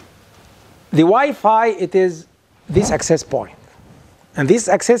 The Wi-Fi, it is this access point. And this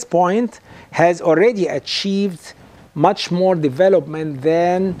access point has already achieved much more development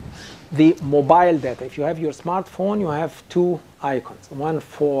than the mobile data. If you have your smartphone, you have two icons, one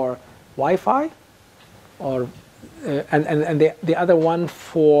for Wi-Fi and the other one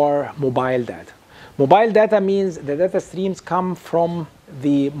for mobile data. Mobile data means the data streams come from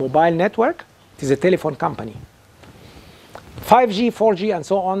the mobile network. It is a telephone company. 5G, 4G, and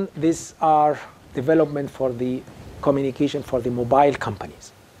so on, these are development for the communication for the mobile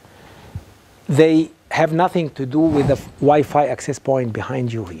companies. They have nothing to do with the Wi-Fi access point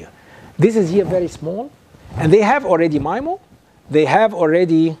behind you here. This is here very small, and they have already MIMO. They have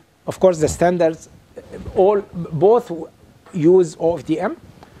already, of course, the standards. Both use OFDM,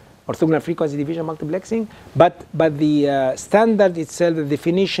 orthogonal frequency division multiplexing, but the standard itself, the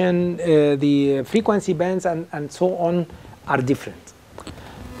definition, the frequency bands, and so on are different.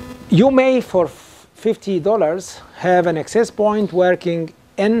 You may, for $50, have an access point working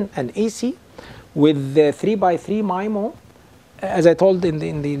N and AC with the 3x3 MIMO, as I told in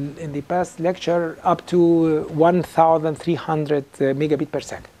the past lecture, up to 1,300 megabit per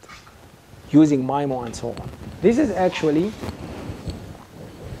second, using MIMO and so on. This is actually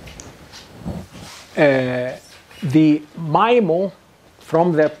the MIMO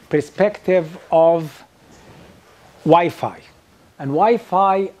from the perspective of Wi-Fi. And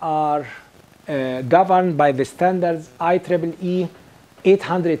Wi-Fi are governed by the standards IEEE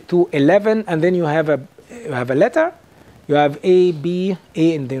 802.11, and then you have a letter. You have A, B,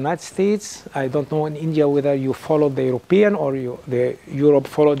 A in the United States. I don't know in India whether you followed the European or the Europe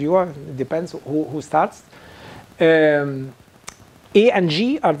followed you. It depends who starts. A and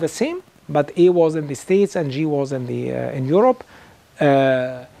G are the same, but A was in the States and G was in Europe.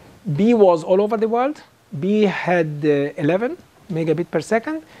 B was all over the world. B had 11 megabit per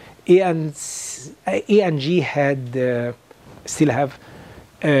second. A and G had still have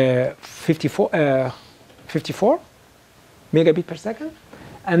 54 megabit per second,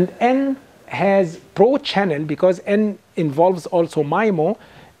 and N has pro channel, because N involves also MIMO,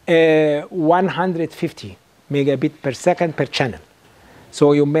 150 megabit per second per channel.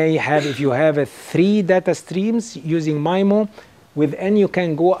 So you may have, if you have 3 data streams using MIMO, with N you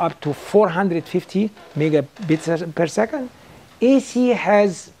can go up to 450 megabits per second. AC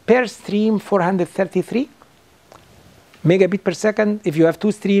has per stream 433 megabit per second. If you have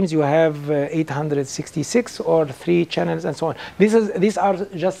 2 streams, you have 866, or 3 channels, and so on. These are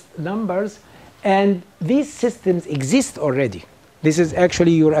just numbers, and these systems exist already. This is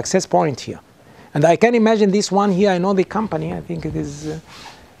actually your access point here. And I can imagine this one here. I know the company. I think it is.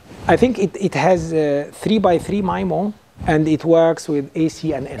 I think it has 3x3 MIMO, and it works with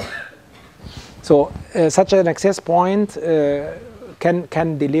AC and N. So such an access point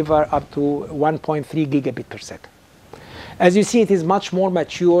can deliver up to 1.3 gigabit per second. As you see, it is much more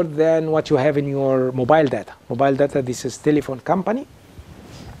mature than what you have in your mobile data. Mobile data, this is telephone company.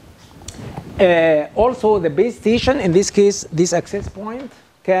 Also, the base station, in this case, this access point,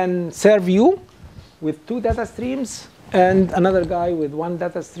 can serve you with 2 data streams and another guy with 1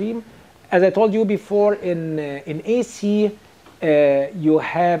 data stream. As I told you before, in AC, you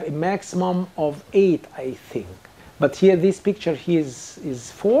have a maximum of 8, I think. But here, this picture here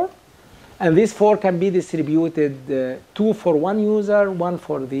is 4. And these 4 can be distributed, 2 for 1 user, 1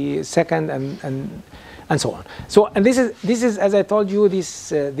 for the second, and so on. So, and this is as I told you,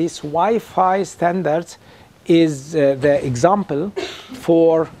 this Wi-Fi standards is the example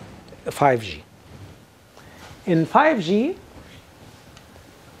for 5G. In 5G,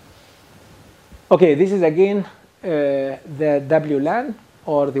 okay, this is again the WLAN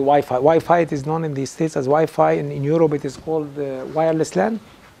or the Wi-Fi. Wi-Fi, it is known in the States as Wi-Fi, and in Europe it is called wireless LAN.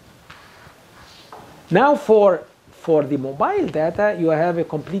 Now for the mobile data, you have a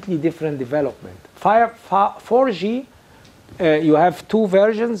completely different development. 4G, you have 2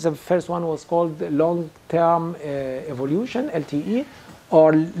 versions. The first one was called long-term evolution, LTE,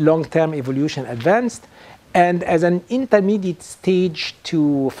 or long-term evolution advanced. And as an intermediate stage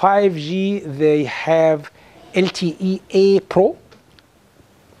to 5G, they have LTE-A Pro.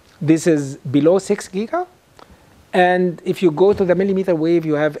 This is below 6 giga. And if you go to the millimeter wave,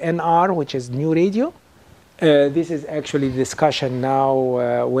 you have NR, which is new radio. This is actually discussion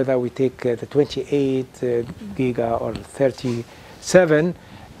now whether we take the 28 giga or 37.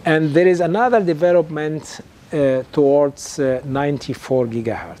 And there is another development towards 94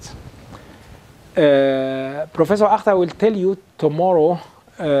 gigahertz. Professor Akhtar will tell you tomorrow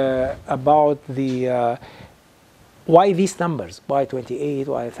about the why these numbers, why 28,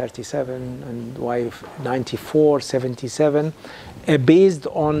 why 37, and why 94, 77, based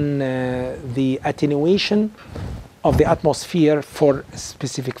on the attenuation of the atmosphere for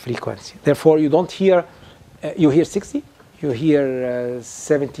specific frequency. Therefore, you don't hear, you hear 60, you hear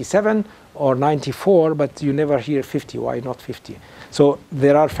 77 or 94, but you never hear 50. Why not 50? So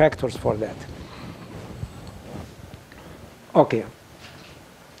there are factors for that. Okay.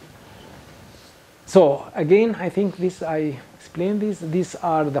 So again, I think this, I explained this. These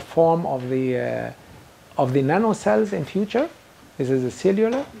are the form of the nanocells in future. This is a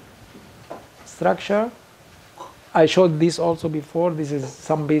cellular structure. I showed this also before. This is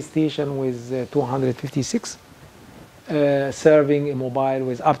some base station with 256, serving a mobile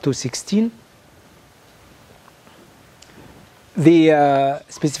with up to 16. The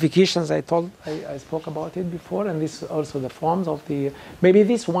specifications I spoke about it before, and this is also the forms of the, maybe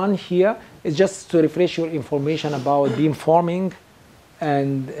this one here is just to refresh your information about beamforming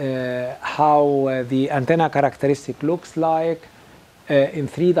and how the antenna characteristic looks like in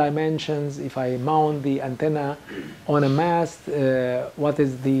 3 dimensions. If I mount the antenna on a mast, what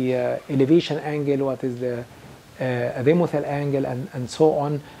is the elevation angle, what is the azimuthal angle, and so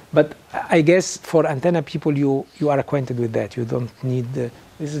on. But I guess for antenna people, you are acquainted with that. You don't need, this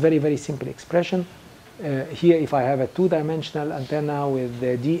is very, very simple expression. Here, if I have a 2-dimensional antenna with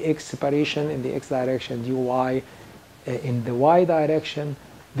the dx separation in the x direction, dy in the y direction,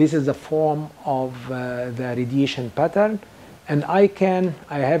 this is the form of the radiation pattern. And I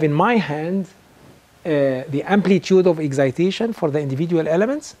have in my hand the amplitude of excitation for the individual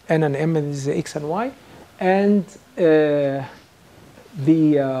elements, n and m is x and y. And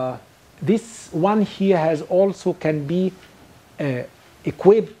this one here has also can be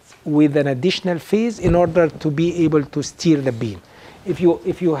equipped with an additional phase in order to be able to steer the beam. If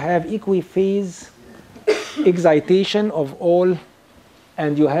you have equiphase excitation of all,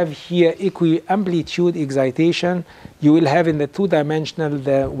 and you have here equi-amplitude excitation, you will have in the 2-dimensional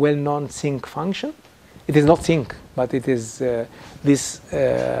the well-known sinc function. It is not sync, but it is this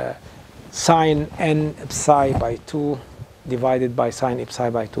sine n psi by 2 divided by sine psi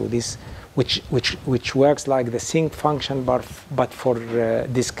by 2. This which works like the sync function, but for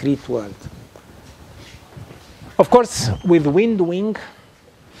discrete world. Of course, with windowing,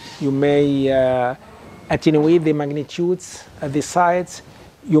 you may attenuate the magnitudes at the sides.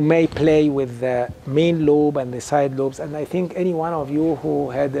 You may play with the main lobe and the side lobes. And I think any one of you who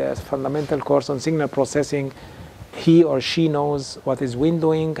had a fundamental course on signal processing, he or she knows what is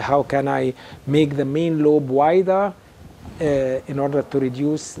windowing. How can I make the main lobe wider in order to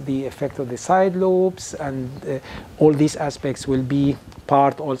reduce the effect of the side lobes? And all these aspects will be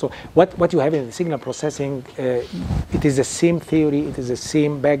part also. What you have in the signal processing, it is the same theory. It is the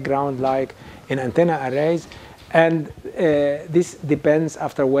same background like in antenna arrays. And this depends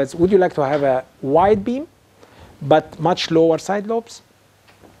afterwards. Would you like to have a wide beam, but much lower side lobes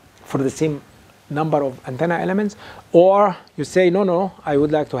for the same number of antenna elements? Or you say, no, I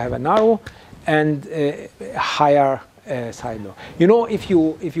would like to have a narrow and higher side lobe. You know, if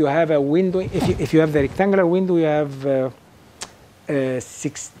you have a window, if you have the rectangular window, you have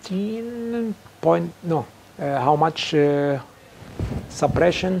 16 point, no, how much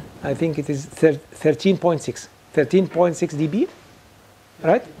suppression? I think it is 13.6 dB,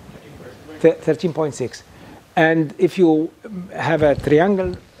 right? 13.6. And if you have a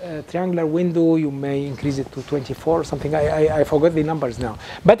triangular window, you may increase it to 24 or something. I forgot the numbers now.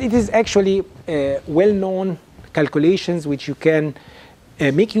 But it is actually well-known calculations which you can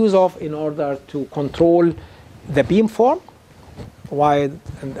make use of in order to control the beam form, wide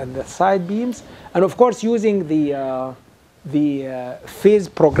and the side beams. And of course, using the phase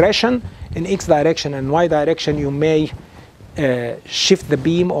progression in x direction and y direction, you may shift the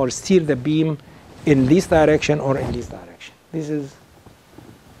beam or steer the beam in this direction or in this direction. This is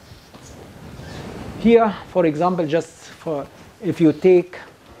here, for example, just for if you take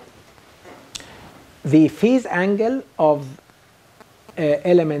the phase angle of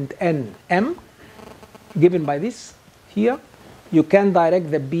element n m given by this here, you can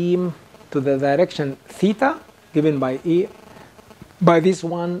direct the beam to the direction theta given by E by this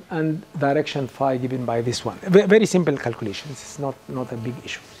one and direction phi given by this one. Very simple calculations. It's not a big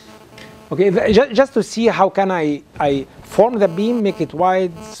issue. Okay, just to see how can I form the beam, make it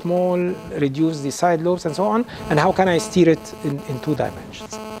wide, small, reduce the side lobes and so on, and how can I steer it in 2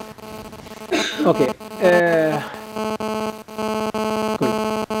 dimensions. Okay. Good.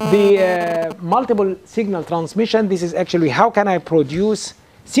 The multiple signal transmission, this is actually how can I produce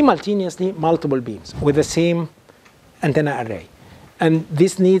simultaneously multiple beams with the same antenna array. And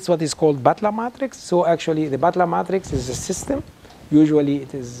this needs what is called Butler matrix. So actually the Butler matrix is a system. Usually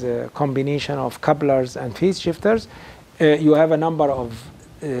it is a combination of couplers and phase shifters. You have a number of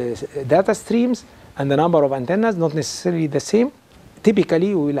data streams and the number of antennas, not necessarily the same.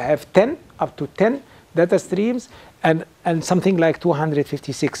 Typically we will have up to 10 data streams and something like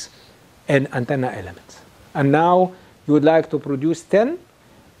 256 antenna elements. And now you would like to produce 10.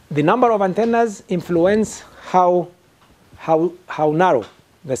 The number of antennas influence how narrow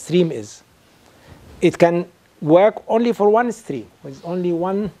the stream is. It can work only for one stream with only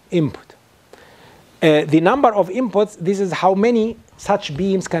one input. The number of inputs, this is how many such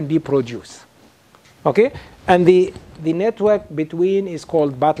beams can be produced. Okay? And the network between is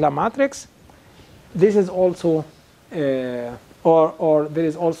called Butler matrix. This is also, or there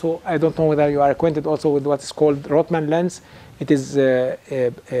is also, I don't know whether you are acquainted also with what is called Rothman lens. It is a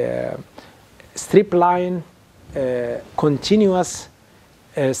strip line, continuous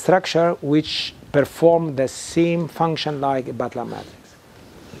structure which perform the same function like a Butler matrix.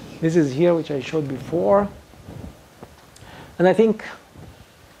 This is here which I showed before. And I think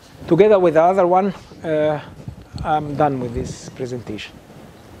together with the other one, I'm done with this presentation.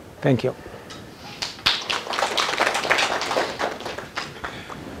 Thank you.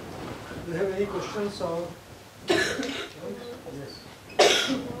 Do you have any questions or?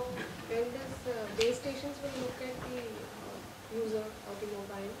 When this base stations will look at the user or the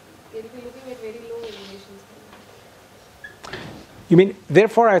mobile, they'll be looking at very low elevations. You mean,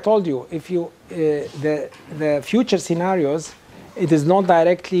 therefore I told you, if you, the future scenarios, it is not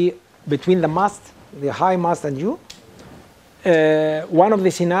directly between the mast, the high mast and you. One of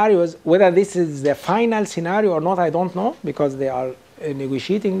the scenarios, whether this is the final scenario or not, I don't know, because they are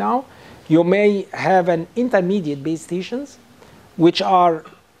negotiating now. You may have an intermediate base stations, which are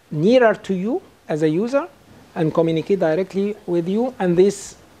nearer to you as a user and communicate directly with you, and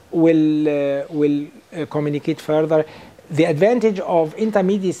this will communicate further. The advantage of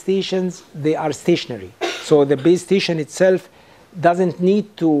intermediate stations, they are stationary. So the base station itself doesn't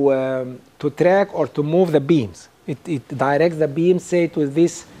need to track or to move the beams. It directs the beam, say, to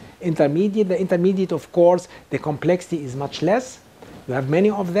this intermediate. The intermediate, of course, the complexity is much less. You have many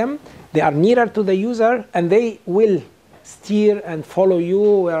of them. They are nearer to the user, and they will steer and follow you.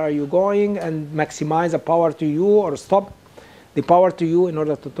 Where are you going? And maximize the power to you or stop the power to you in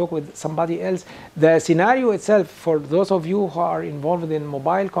order to talk with somebody else. The scenario itself, for those of you who are involved in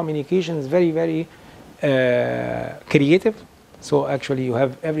mobile communication, is very, very creative. So actually you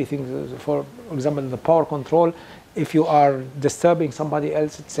have everything. For example, the power control, if you are disturbing somebody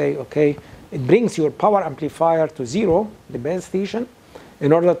else, it say, okay, it brings your power amplifier to 0, the base station,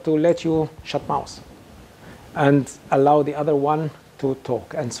 in order to let you shut mouse and allow the other one to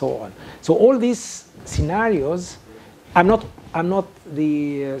talk, and so on. So all these scenarios, I'm not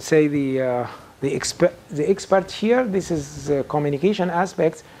the expert here. This is communication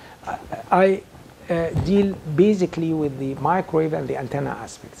aspects. I deal basically with the microwave and the antenna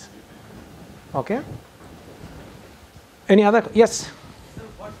aspects. Okay. Any other? Yes. So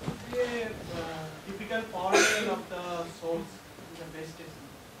what would be a typical power level of the source in the base station?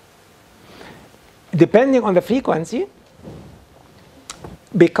 Depending on the frequency,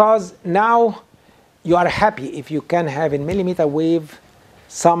 because now you are happy if you can have in millimeter wave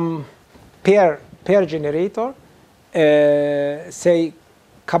some pair generator, say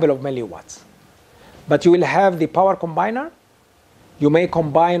couple of milliwatts. But you will have the power combiner. You may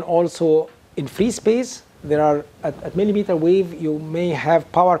combine also in free space. There are at millimeter wave, you may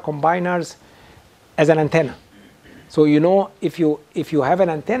have power combiners as an antenna. So you know, if you have an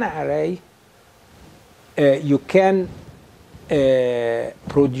antenna array, you can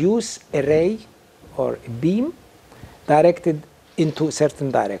produce a ray or a beam directed into a certain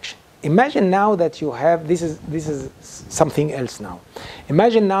direction. Imagine now that you have, this is something else now.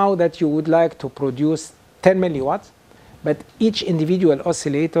 Imagine now that you would like to produce 10 milliwatts, but each individual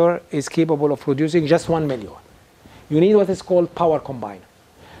oscillator is capable of producing just 1 milliwatt. You need what is called power combiner.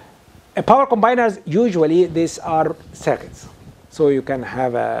 Power combiners, usually these are circuits. So you can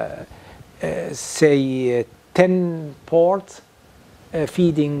have say 10 ports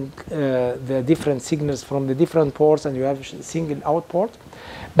feeding the different signals from the different ports, and you have a single out port.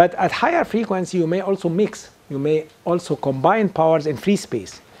 But at higher frequency, you may also mix. You may also combine powers in free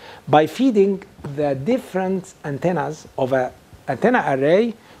space by feeding the different antennas of an antenna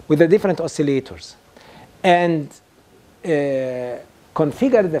array with the different oscillators, and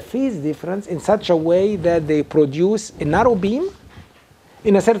configure the phase difference in such a way that they produce a narrow beam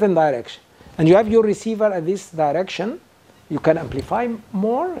in a certain direction. And you have your receiver at this direction. You can amplify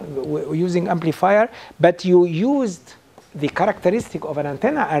more using amplifier, but you used the characteristic of an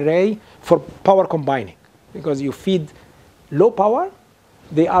antenna array for power combining, because you feed low power,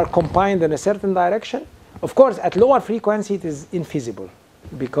 they are combined in a certain direction. Of course, at lower frequency, it is infeasible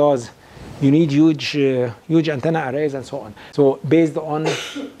because you need huge antenna arrays and so on. So based on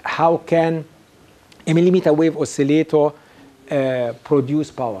how can a millimeter wave oscillator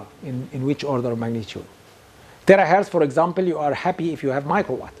produce power, in which order of magnitude. Terahertz, for example, you are happy if you have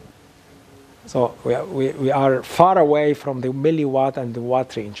microwatt. So we are far away from the milliwatt and the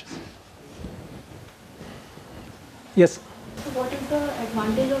watt ranges. Yes? So what is the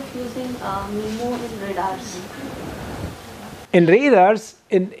advantage of using MIMO in radars? In radars,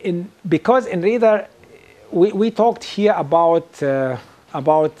 because in radar, we talked here about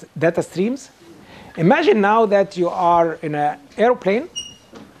data streams. Imagine now that you are in an airplane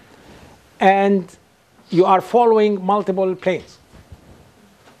and you are following multiple planes,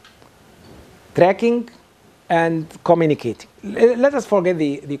 tracking and communicating. Let us forget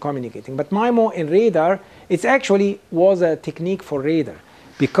the communicating. But MIMO in radar, it actually was a technique for radar,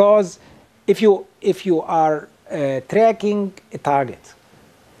 because if you are tracking a target,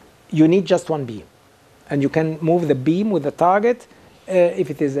 you need just one beam, and you can move the beam with the target if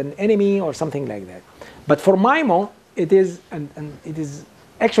it is an enemy or something like that. But for MIMO, it is it is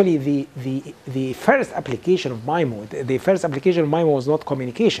actually the first application of MIMO. The first application of MIMO was not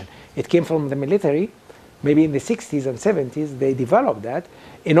communication. It came from the military. Maybe in the 60s and 70s, they developed that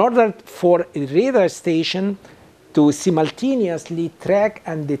in order for a radar station to simultaneously track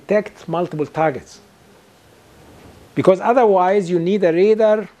and detect multiple targets. Because otherwise, you need a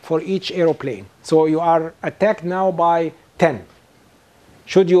radar for each aeroplane. So you are attacked now by 10.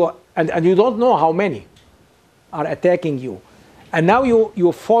 And you don't know how many are attacking you. And now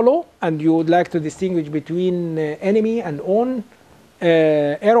you follow, and you would like to distinguish between enemy and own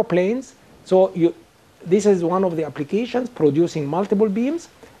aeroplanes. So this is one of the applications, producing multiple beams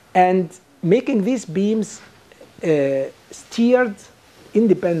and making these beams steered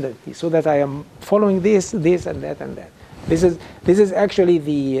independently, so that I am following this, and that, and that. This is actually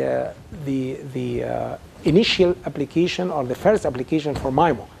the initial application or the first application for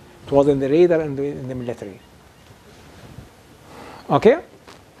MIMO. It was in the radar and in the military. Okay.